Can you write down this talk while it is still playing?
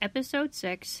Episode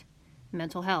 6,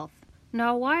 Mental Health.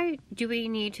 Now, why do we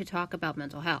need to talk about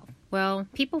mental health? Well,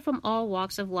 people from all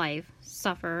walks of life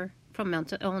suffer from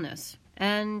mental illness.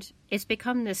 And it's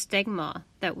become this stigma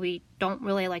that we don't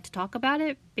really like to talk about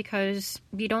it because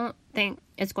we don't think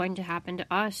it's going to happen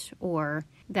to us or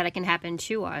that it can happen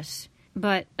to us.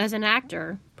 But as an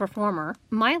actor, performer,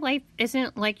 my life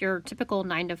isn't like your typical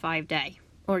 9-to-5 day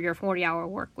or your 40-hour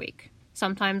work week.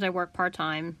 Sometimes I work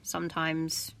part-time,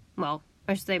 sometimes, well,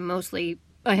 I should say mostly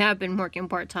I have been working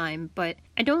part-time, but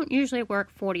I don't usually work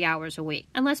 40 hours a week.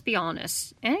 And let's be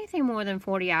honest, anything more than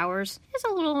 40 hours is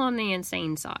a little on the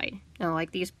insane side. You know,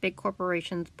 like these big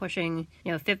corporations pushing,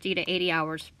 50 to 80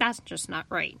 hours, that's just not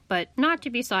right. But not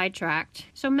to be sidetracked.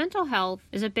 So mental health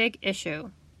is a big issue,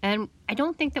 and I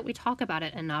don't think that we talk about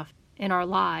it enough in our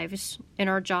lives, in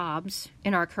our jobs,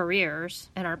 in our careers,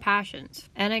 and our passions.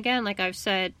 And again, like I've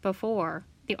said before,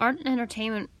 the art and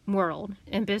entertainment world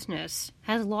and business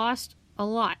has lost a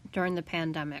lot during the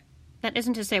pandemic. That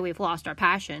isn't to say we've lost our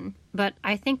passion, but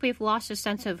I think we've lost a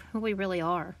sense of who we really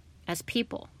are as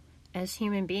people, as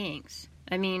human beings.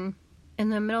 I mean, in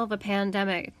the middle of a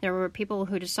pandemic, there were people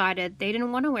who decided they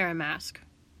didn't want to wear a mask.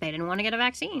 They didn't want to get a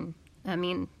vaccine. I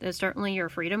mean, there's certainly your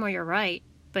freedom or your right,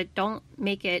 but don't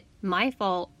make it my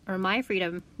fault or my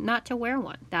freedom not to wear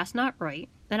one. That's not right.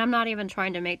 And I'm not even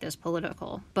trying to make this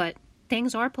political, but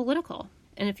things are political.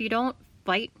 And if you don't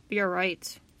fight for your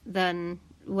rights, then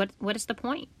what is the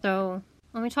point? So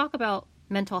when we talk about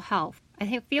mental health,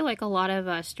 I feel like a lot of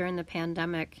us during the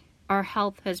pandemic, our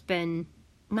health has been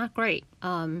not great.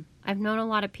 I've known a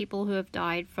lot of people who have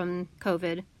died from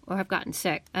COVID or have gotten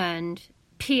sick. And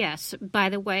P.S., by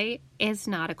the way, it's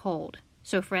not a cold.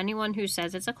 So for anyone who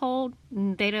says it's a cold,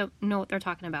 they don't know what they're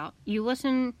talking about. You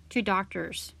listen to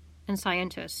doctors and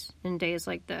scientists in days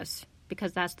like this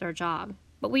because that's their job.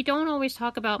 But we don't always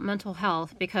talk about mental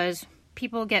health because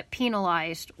people get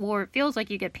penalized, or it feels like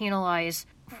you get penalized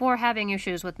for having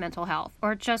issues with mental health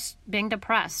or just being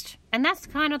depressed. And that's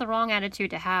kind of the wrong attitude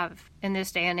to have in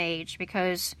this day and age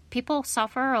because people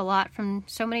suffer a lot from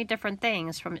so many different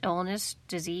things, from illness,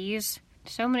 disease,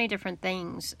 so many different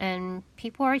things. And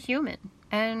people are human.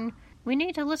 And we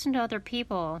need to listen to other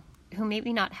people who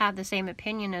maybe not have the same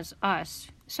opinion as us.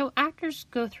 So actors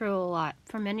go through a lot.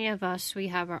 For many of us, we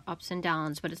have our ups and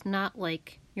downs, but it's not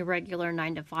like your regular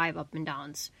 9-to-5 up and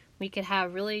downs. We could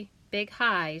have really big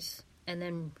highs and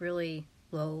then really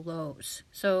low lows.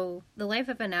 So the life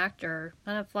of an actor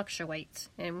kind of fluctuates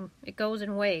and it goes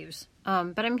in waves.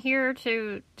 But I'm here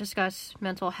to discuss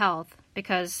mental health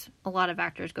because a lot of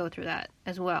actors go through that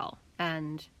as well.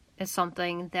 And it's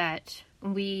something that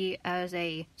we as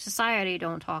a society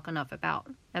don't talk enough about.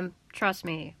 And trust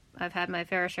me, I've had my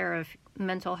fair share of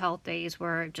mental health days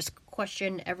where I just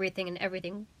question everything and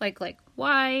everything. Like,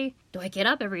 why do I get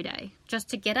up every day? Just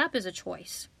to get up is a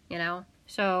choice,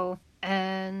 So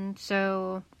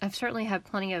I've certainly had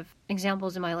plenty of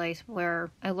examples in my life where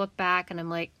I look back and I'm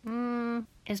like,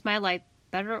 is my life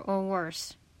better or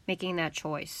worse making that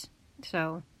choice?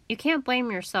 So you can't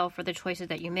blame yourself for the choices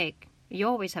that you make. You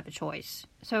always have a choice.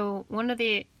 So one of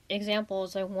the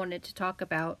examples I wanted to talk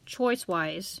about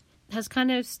choice-wise has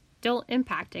kind of still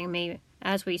impacting me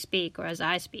as we speak or as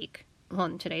I speak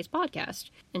on today's podcast.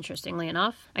 Interestingly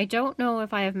enough, I don't know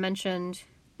if I have mentioned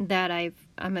that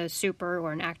I'm a super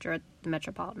or an actor at the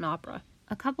Metropolitan Opera.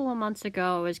 A couple of months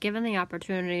ago, I was given the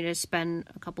opportunity to spend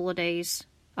a couple of days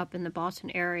up in the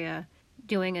Boston area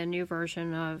doing a new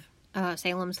version of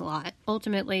Salem's Lot.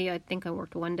 Ultimately, I think I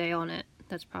worked one day on it.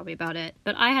 That's probably about it.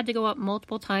 But I had to go up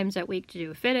multiple times that week to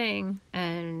do a fitting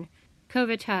and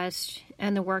COVID test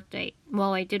and the work date.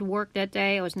 While I did work that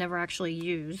day, I was never actually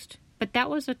used. But that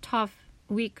was a tough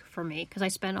week for me because I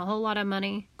spent a whole lot of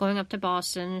money going up to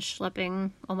Boston,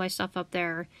 schlepping all my stuff up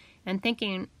there, and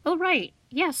thinking, oh, right,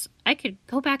 yes, I could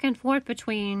go back and forth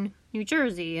between New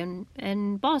Jersey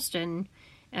and Boston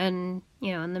and,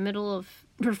 in the middle of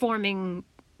performing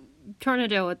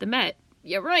Tornado at the Met.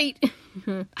 Yeah, right.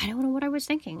 I don't know what I was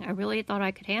thinking. I really thought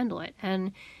I could handle it.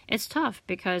 And it's tough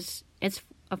because it's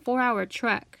a 4-hour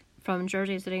trek from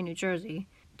Jersey City, New Jersey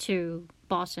to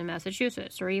Boston,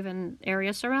 Massachusetts, or even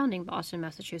areas surrounding Boston,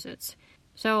 Massachusetts.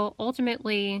 So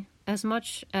ultimately, as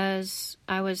much as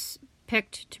I was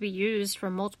picked to be used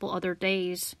for multiple other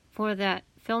days for that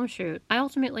film shoot, I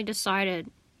ultimately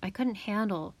decided I couldn't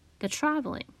handle the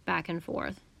traveling back and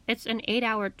forth. It's an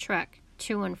 8-hour trek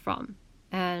to and from.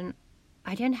 And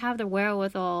I didn't have the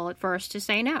wherewithal at first to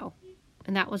say no.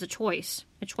 And that was a choice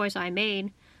I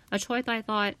made, a choice I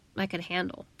thought I could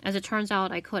handle. As it turns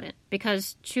out, I couldn't.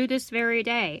 Because to this very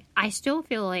day, I still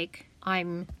feel like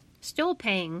I'm still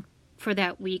paying for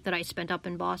that week that I spent up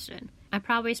in Boston. I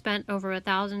probably spent over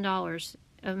 $1,000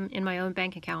 in my own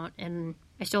bank account, and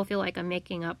I still feel like I'm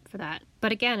making up for that.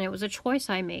 But again, it was a choice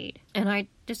I made, and I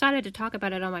decided to talk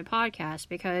about it on my podcast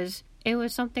because it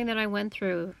was something that I went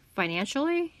through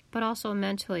financially, but also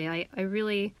mentally. I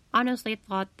really honestly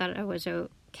thought that I was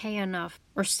okay enough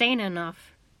or sane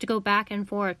enough to go back and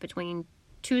forth between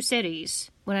two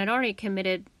cities when I'd already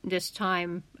committed this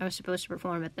time I was supposed to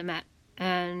perform at the Met.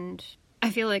 And I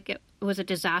feel like it was a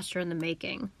disaster in the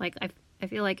making. Like, I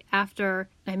feel like after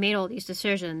I made all these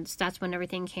decisions, that's when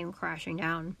everything came crashing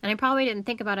down. And I probably didn't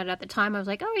think about it at the time. I was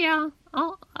like, oh yeah,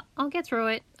 I'll get through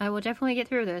it. I will definitely get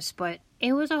through this. But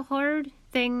it was a hard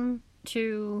thing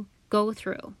to go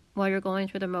through while you're going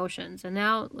through the motions. And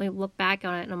now I look back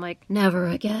on it and I'm like, never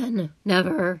again.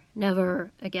 Never,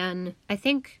 never again. I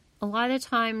think a lot of the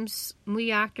times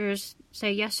we actors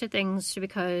say yes to things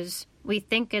because we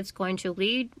think it's going to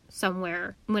lead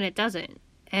somewhere when it doesn't.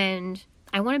 And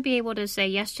I want to be able to say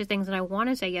yes to things that I want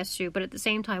to say yes to, but at the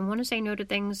same time, I want to say no to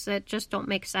things that just don't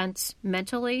make sense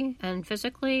mentally and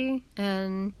physically.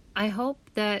 And I hope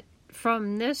that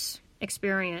from this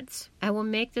experience, I will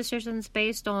make decisions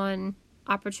based on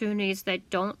opportunities that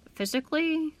don't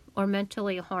physically or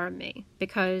mentally harm me,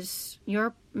 because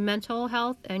your mental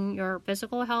health and your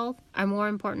physical health are more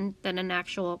important than an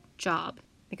actual job.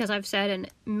 Because I've said in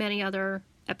many other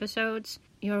episodes,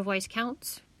 your voice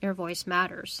counts, your voice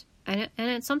matters. And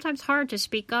it's sometimes hard to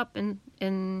speak up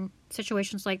in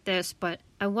situations like this, but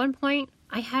at one point,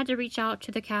 I had to reach out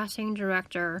to the casting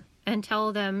director and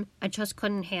tell them I just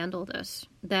couldn't handle this,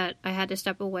 that I had to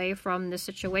step away from the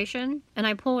situation, and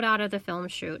I pulled out of the film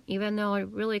shoot, even though I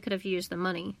really could have used the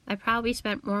money. I probably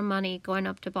spent more money going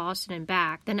up to Boston and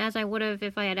back than as I would have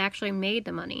if I had actually made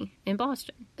the money in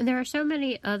Boston. And there are so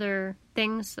many other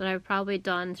things that I've probably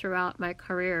done throughout my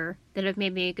career that have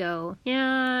made me go,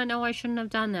 yeah, no, I shouldn't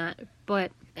have done that.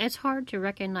 But it's hard to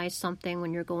recognize something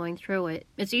when you're going through it.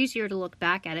 It's easier to look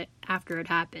back at it after it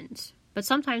happens. But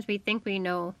sometimes we think we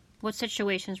know what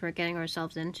situations we're getting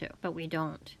ourselves into, but we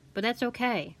don't. But that's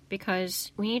okay,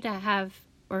 because we need to have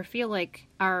or feel like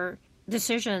our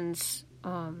decisions,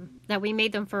 that we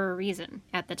made them for a reason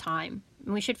at the time.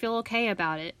 And we should feel okay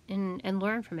about it and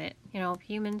learn from it. You know,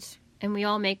 humans, and we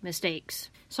all make mistakes.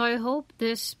 So I hope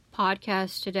this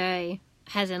podcast today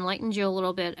has enlightened you a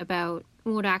little bit about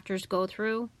what actors go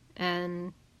through.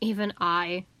 And even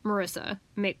I, Marissa,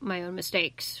 make my own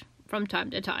mistakes from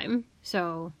time to time.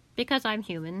 So because I'm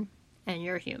human and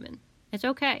you're human, it's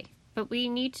okay. But we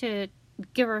need to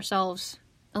give ourselves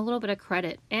a little bit of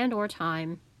credit and or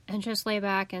time and just lay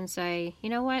back and say, you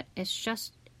know what? It's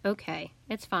just okay.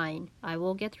 It's fine. I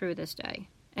will get through this day.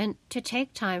 And to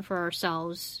take time for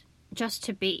ourselves just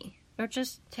to be, or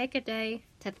just take a day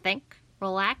to think,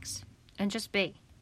 relax, and just be.